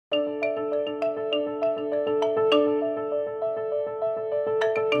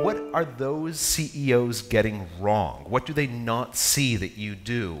are those CEOs getting wrong? What do they not see that you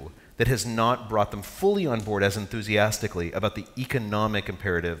do that has not brought them fully on board as enthusiastically about the economic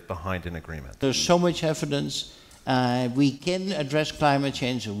imperative behind an agreement? There's so much evidence. We can address climate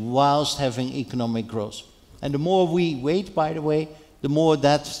change whilst having economic growth. And the more we wait, by the way, the more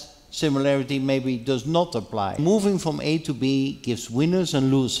that similarity maybe does not apply. Moving from A to B gives winners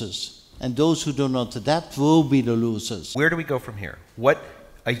and losers. And those who do not adapt will be the losers. Where do we go from here? What,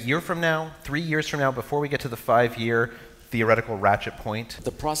 a year from now, 3 years from now, before we get to the 5-year theoretical ratchet point?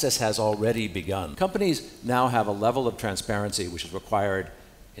 The process has already begun. Companies now have a level of transparency which is required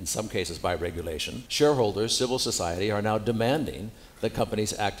in some cases by regulation. Shareholders, civil society are now demanding that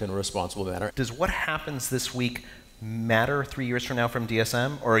companies act in a responsible manner. Does what happens this week matter 3 years from now from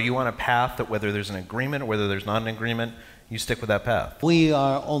DSM? Or are you on a path that whether there's an agreement or whether there's not an agreement, you stick with that path? We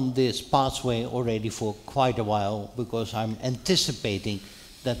are on this pathway already for quite a while because I'm anticipating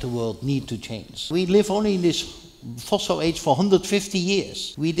that the world needs to change. We live only in this fossil age for 150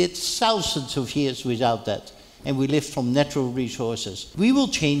 years. We did thousands of years without that, and we lived from natural resources. We will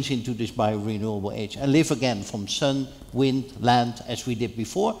change into this bio-renewable age and live again from sun, wind, land as we did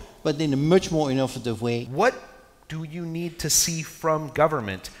before, but in a much more innovative way. What do you need to see from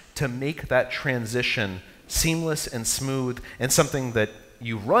government to make that transition seamless and smooth and something that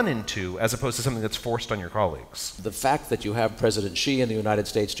you run into as opposed to something that's forced on your colleagues? The fact that you have President Xi in the United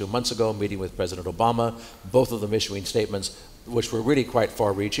States 2 months ago meeting with President Obama, both of them issuing statements which were really quite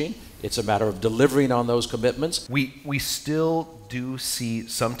far-reaching. It's a matter of delivering on those commitments. We still do see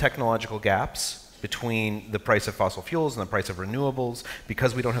some technological gaps between the price of fossil fuels and the price of renewables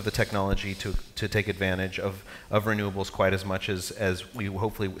because we don't have the technology to take advantage of renewables quite as much as we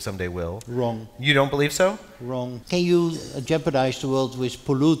hopefully someday will. Wrong. You don't believe so? Wrong. Can you jeopardize the world with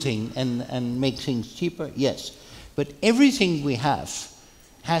polluting and make things cheaper? Yes. But everything we have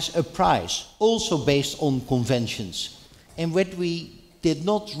has a price, also based on conventions. And what we did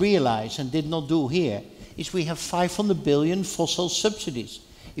not realize and did not do here is we have 500 billion fossil subsidies.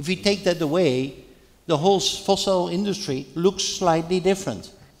 If we take that away, the whole fossil industry looks slightly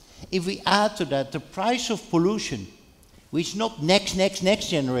different. If we add to that the price of pollution, which not next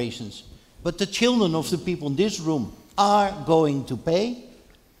generations, but the children of the people in this room are going to pay,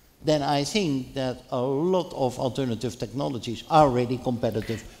 then I think that a lot of alternative technologies are already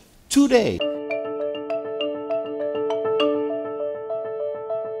competitive today.